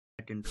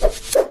intro.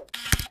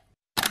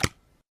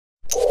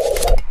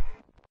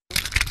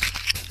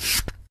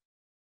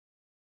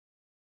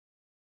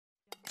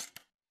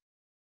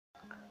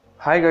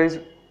 Hi guys,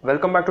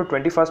 welcome back to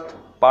 21st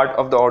part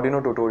of the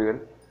Arduino tutorial.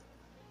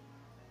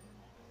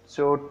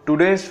 So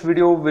today's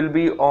video will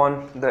be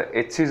on the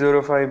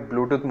HC-05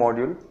 Bluetooth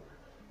module.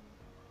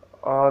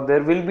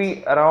 There will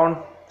be around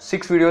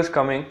 6 videos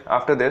coming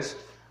after this,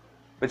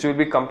 which will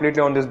be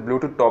completely on this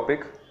Bluetooth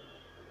topic.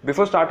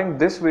 Before starting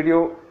this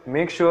video,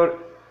 make sure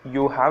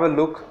you have a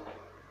look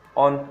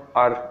on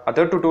our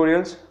other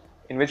tutorials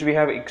in which we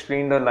have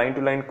explained the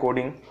line-to-line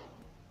coding.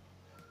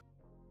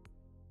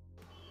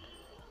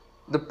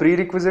 The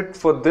prerequisite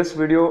for this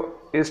video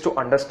is to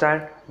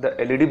understand the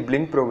LED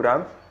blink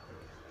program.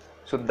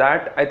 So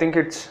that I think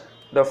it's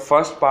the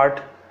first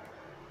part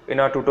in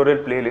our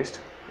tutorial playlist.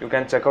 You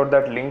can check out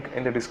that link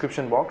in the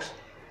description box.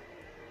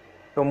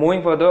 So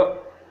moving further,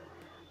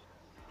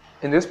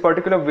 in this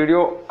particular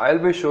video I'll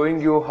be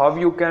showing you how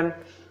you can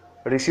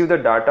receive the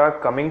data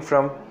coming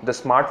from the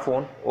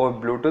smartphone over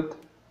Bluetooth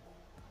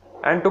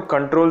and to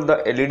control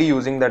the LED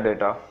using the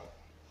data.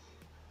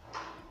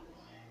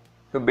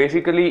 So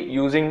basically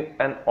using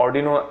an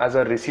Arduino as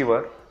a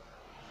receiver.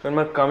 So in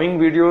my coming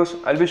videos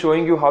I'll be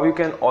showing you how you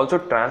can also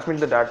transmit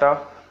the data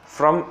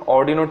from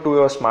Arduino to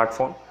your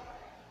smartphone.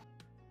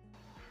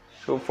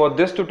 So for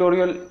this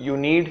tutorial you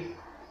need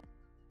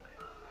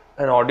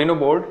an Arduino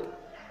board,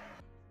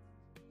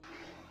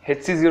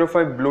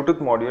 HC-05 Bluetooth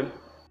module,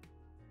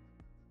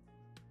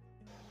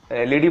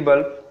 an LED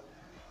bulb,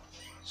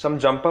 some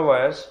jumper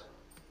wires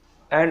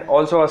and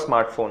also a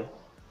smartphone.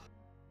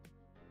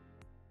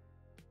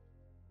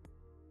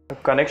 The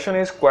connection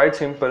is quite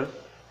simple.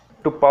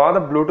 To power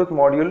the Bluetooth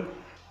module,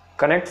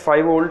 connect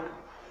 5V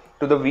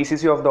to the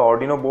VCC of the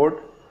Arduino board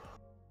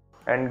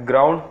and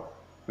ground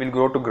will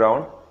go to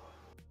ground.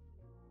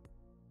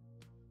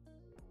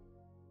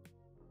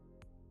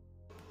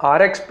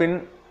 RX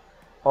pin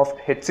of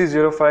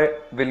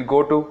HC-05 will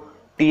go to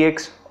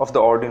TX of the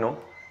Arduino,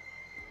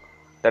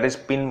 that is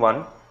pin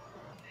 1,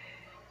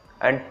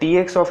 and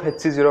TX of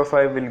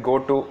HC-05 will go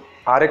to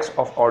RX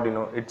of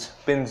Arduino, it's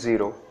pin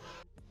 0.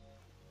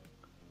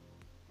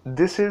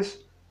 This is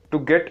to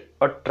get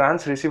a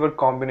trans-receiver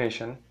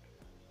combination.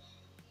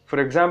 For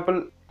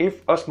example,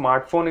 if a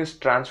smartphone is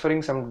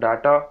transferring some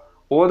data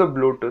over the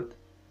Bluetooth,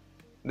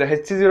 the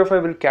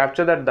HC-05 will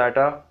capture that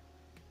data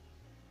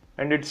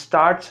and it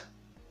starts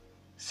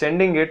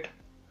sending it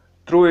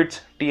through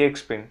its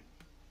TX pin.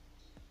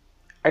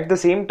 At the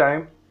same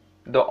time,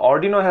 the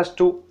Arduino has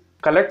to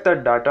collect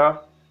that data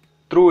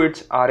through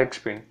its RX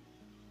pin.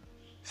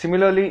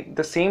 Similarly,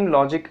 the same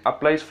logic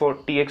applies for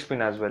TX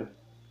pin as well.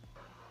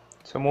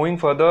 So moving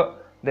further,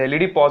 the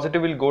LED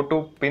positive will go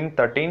to pin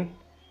 13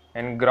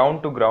 and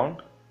ground to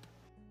ground.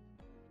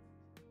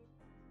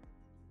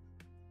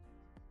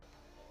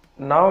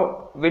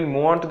 Now we'll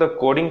move on to the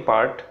coding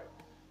part.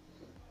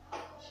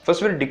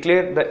 First we'll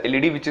declare the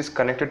LED which is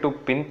connected to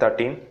pin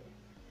 13.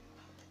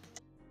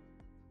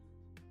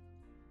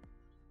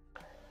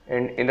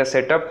 And in the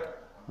setup,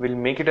 we'll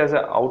make it as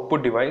an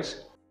output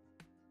device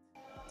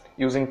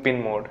using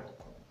pin mode.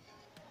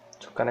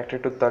 So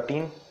connected to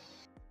 13.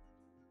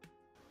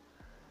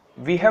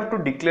 We have to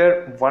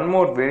declare one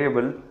more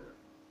variable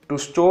to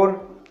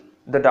store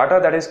the data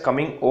that is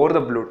coming over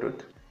the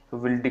Bluetooth. So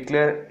we'll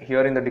declare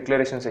here in the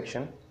declaration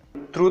section.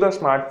 Through the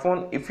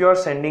smartphone, if you are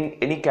sending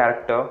any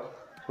character,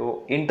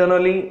 so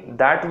internally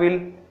that will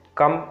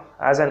come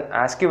as an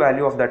ASCII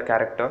value of that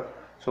character,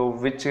 so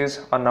which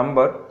is a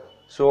number.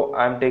 So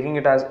I am taking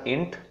it as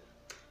int.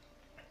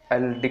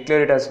 I'll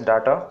declare it as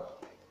data.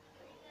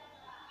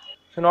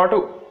 So now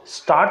to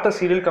start the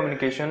serial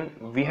communication,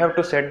 we have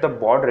to set the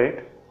baud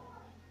rate,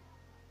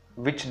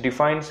 which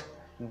defines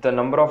the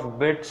number of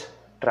bits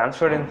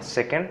transferred in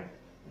second.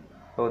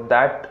 So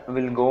that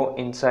will go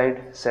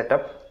inside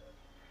setup.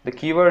 The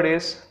keyword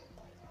is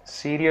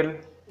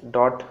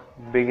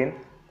serial.begin,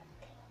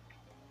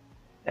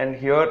 and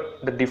here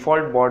the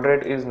default baud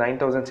rate is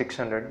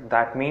 9600.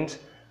 That means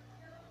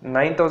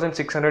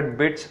 9600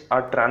 bits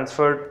are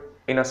transferred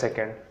in a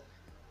second.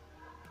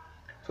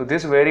 So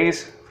this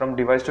varies from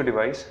device to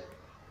device.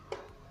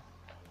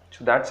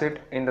 So that's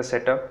it in the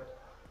setup.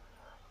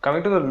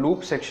 Coming to the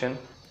loop section,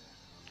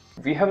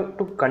 we have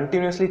to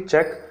continuously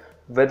check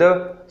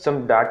whether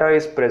some data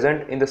is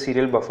present in the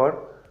serial buffer.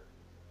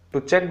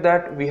 To check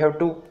that, we have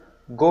to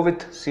go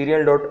with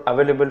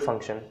serial.available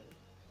function.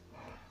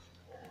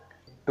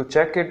 To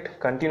check it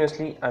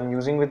continuously, I am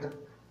using with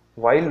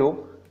while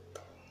loop,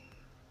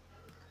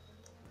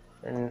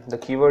 and the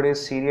keyword is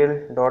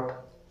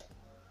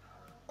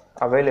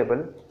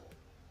serial.available.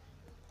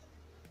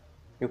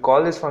 You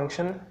call this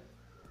function,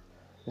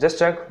 just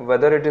check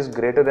whether it is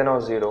greater than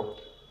or 0.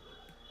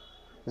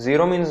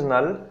 0 means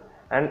null,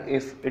 and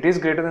if it is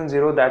greater than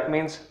 0, that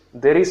means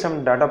there is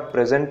some data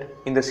present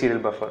in the serial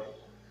buffer.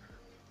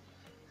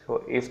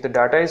 So if the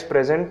data is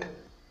present,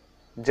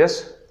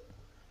 just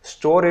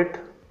store it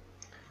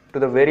to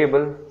the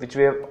variable which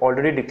we have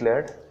already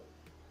declared,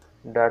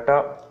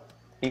 data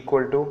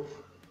equal to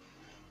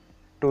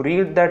To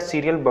read that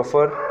serial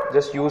buffer,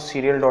 just use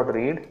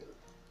serial.read.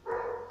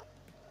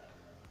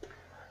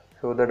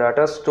 So the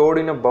data stored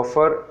in a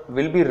buffer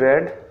will be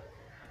read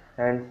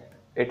and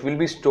it will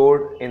be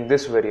stored in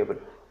this variable.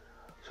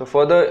 So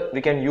further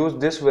we can use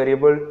this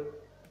variable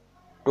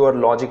to our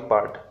logic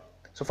part.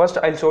 So first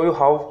I'll show you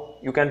how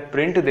you can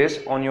print this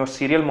on your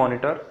serial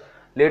monitor.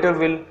 Later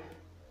we'll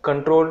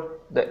control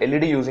the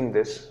LED using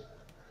this.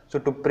 So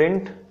to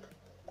print,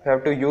 you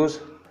have to use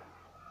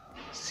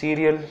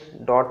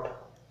serial.print,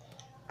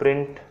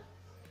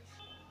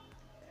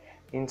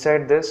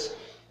 inside this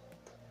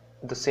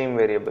the same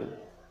variable.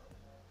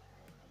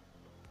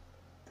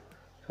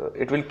 So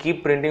it will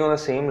keep printing on the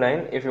same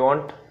line. If you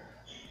want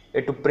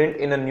it to print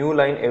in a new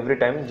line every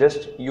time,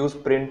 just use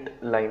print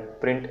line,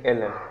 print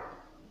ln.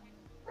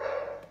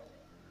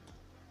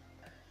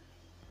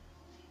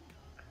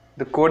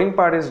 The coding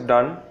part is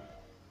done.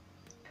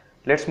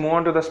 Let's move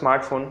on to the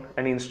smartphone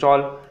and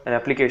install an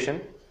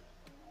application.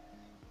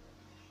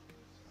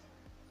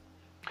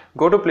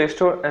 Go to Play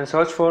Store and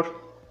search for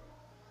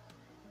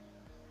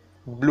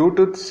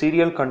Bluetooth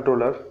serial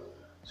controller.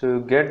 So you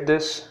get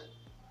this,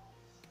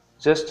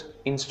 just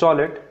install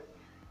it.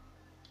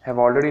 I have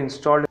already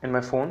installed in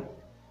my phone.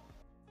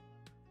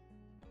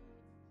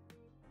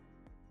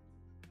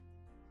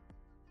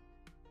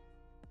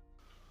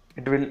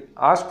 It will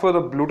ask for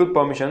the Bluetooth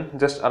permission,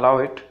 just allow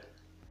it.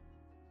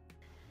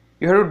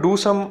 You have to do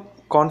some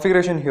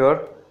configuration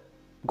here.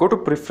 Go to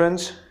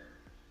Preference,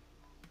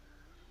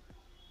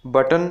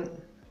 Button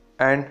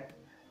and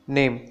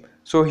Name.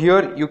 So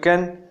here you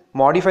can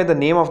modify the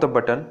name of the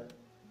button.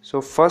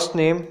 So first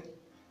name,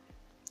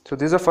 so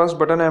this is the first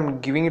button, I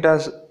am giving it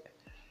as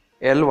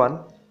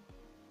L1.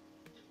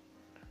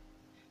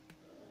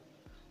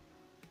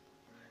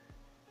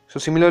 So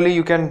similarly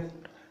you can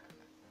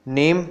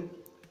name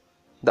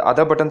the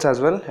other buttons as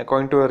well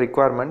according to a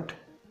requirement.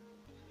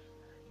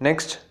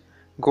 Next,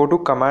 go to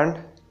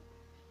command,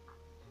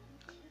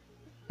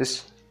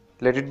 just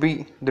let it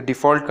be the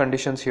default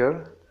conditions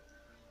here.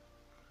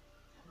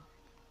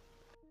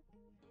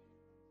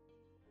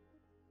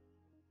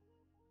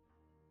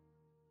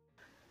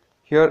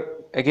 Here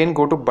again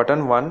go to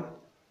button 1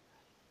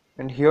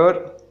 and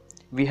here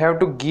we have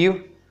to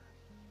give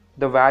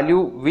the value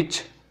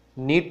which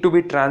need to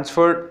be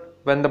transferred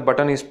when the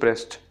button is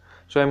pressed.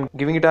 So I am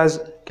giving it as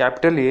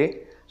capital A.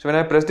 So when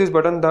I press this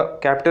button, the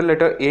capital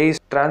letter A is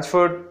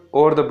transferred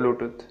over the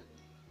Bluetooth.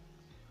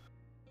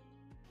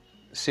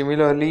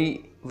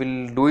 Similarly,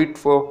 we'll do it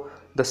for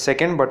the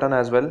second button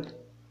as well.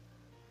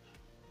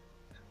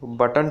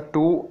 Button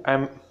 2, I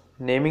am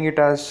naming it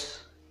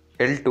as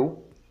L2.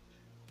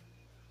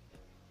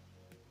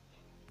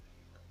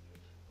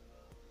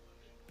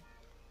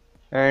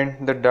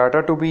 And the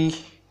data to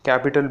be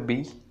capital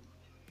B.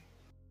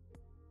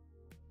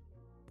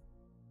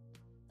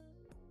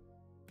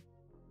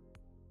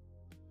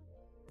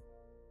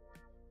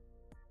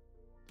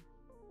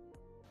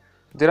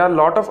 There are a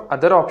lot of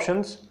other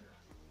options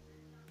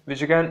which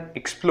you can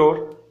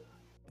explore.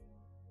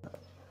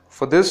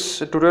 For this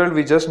tutorial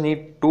we just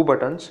need 2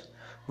 buttons.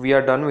 We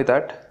are done with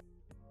that.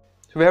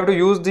 So we have to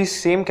use these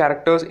same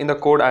characters in the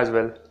code as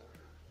well.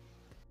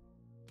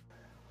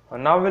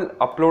 Now we'll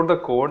upload the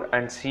code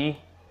and see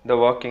the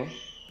working.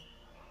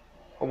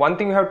 One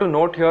thing you have to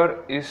note here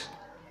is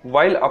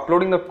while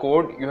uploading the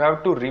code you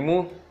have to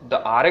remove the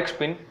RX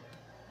pin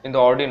in the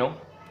Arduino.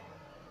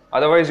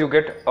 Otherwise you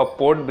get a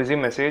port busy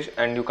message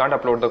and you can't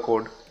upload the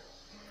code.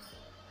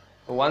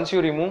 Once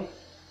you remove,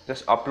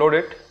 just upload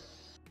it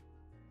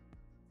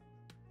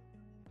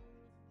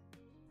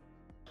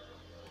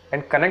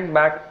and connect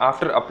back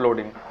after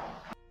uploading.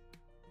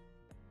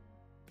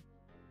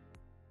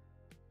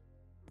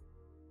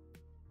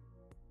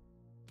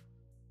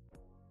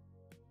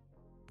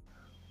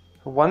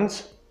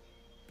 Once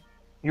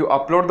you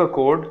upload the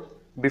code,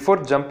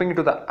 before jumping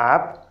into the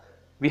app,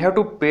 we have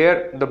to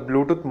pair the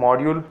Bluetooth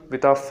module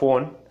with our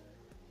phone.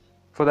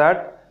 For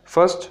that,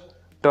 first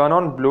turn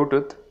on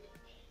Bluetooth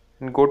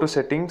and go to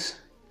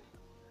settings.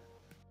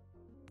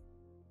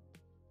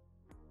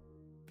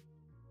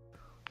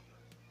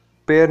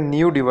 Pair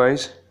new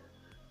device.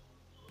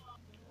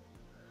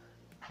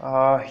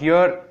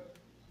 Here,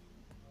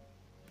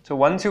 so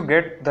once you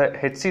get the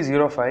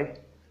HC-05,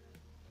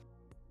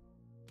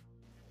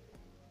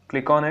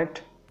 click on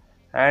it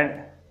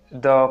and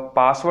the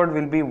password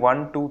will be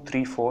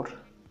 1234.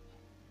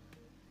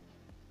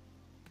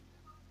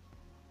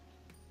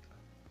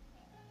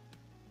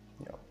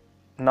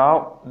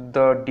 Now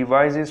the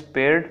device is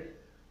paired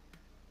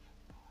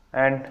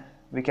and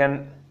we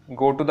can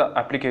go to the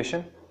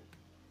application.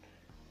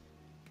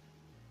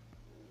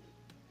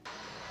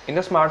 In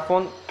the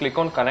smartphone, click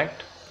on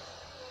connect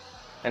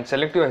and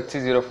select your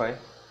HC-05.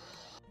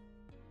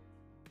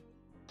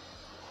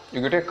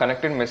 You get a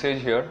connected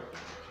message here.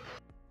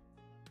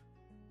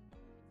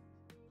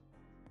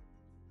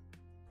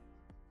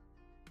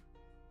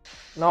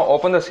 Now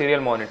open the serial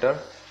monitor.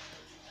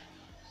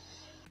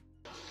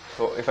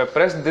 So if I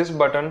press this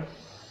button,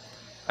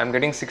 I'm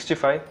getting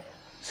 65.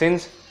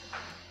 Since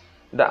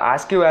the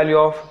ASCII value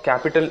of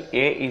capital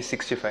A is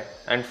 65,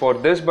 and for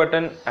this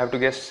button I have to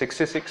guess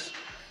 66.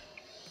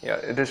 Yeah,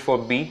 it is for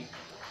B.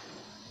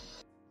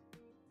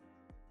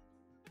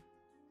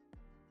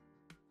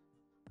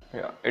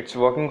 Yeah, it's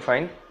working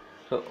fine.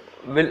 So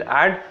we'll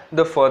add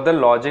the further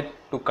logic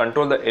to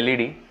control the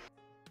LED.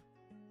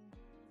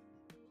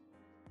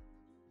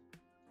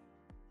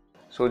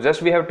 So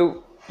just we have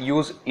to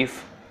use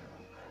if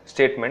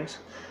statements.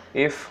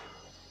 If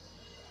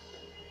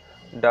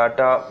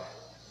data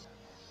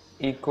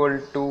equal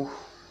to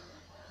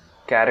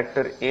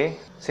character A,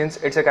 since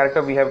it's a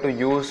character we have to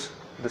use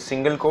the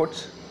single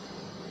quotes.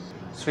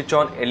 Switch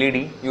on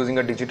LED using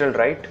a digital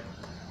write.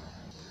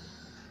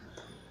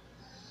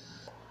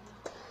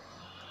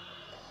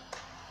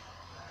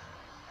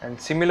 And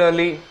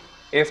similarly,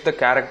 if the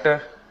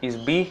character is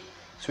B,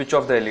 switch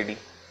off the LED.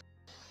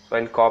 So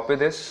I'll copy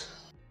this.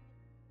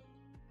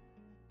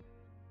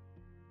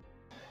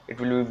 It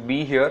will be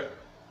B here,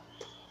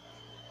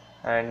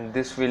 and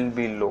this will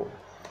be low.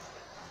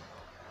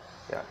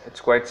 Yeah, it's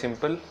quite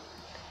simple.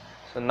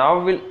 So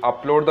now we'll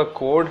upload the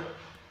code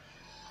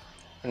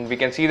and we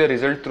can see the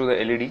result through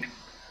the LED.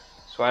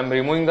 So I'm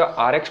removing the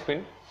RX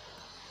pin.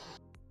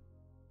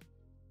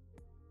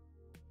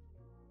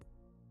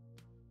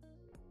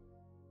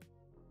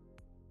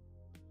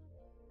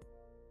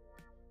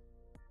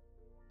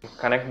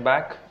 Connect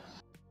back.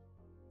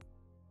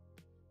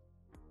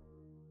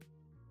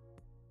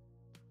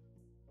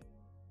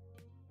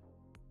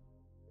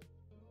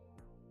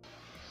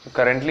 So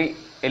currently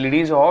LED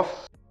is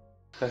off.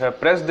 So if I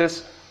press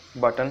this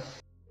button,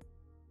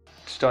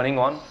 it's turning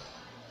on.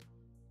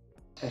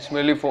 And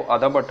similarly for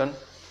other button,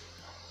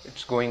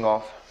 it's going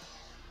off.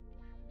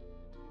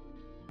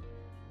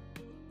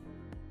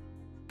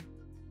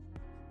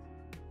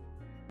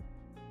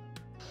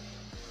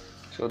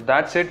 So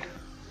that's it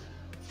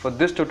for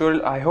this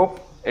tutorial. I hope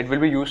it will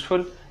be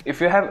useful.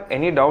 If you have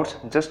any doubts,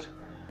 just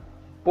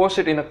post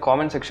it in the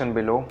comment section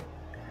below.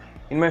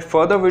 In my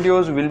further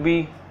videos, we'll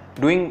be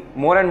doing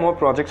more and more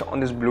projects on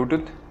this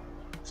Bluetooth.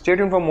 Stay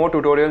tuned for more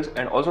tutorials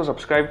and also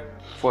subscribe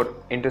for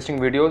interesting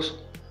videos.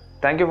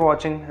 Thank you for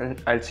watching,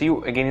 and I'll see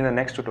you again in the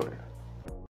next tutorial.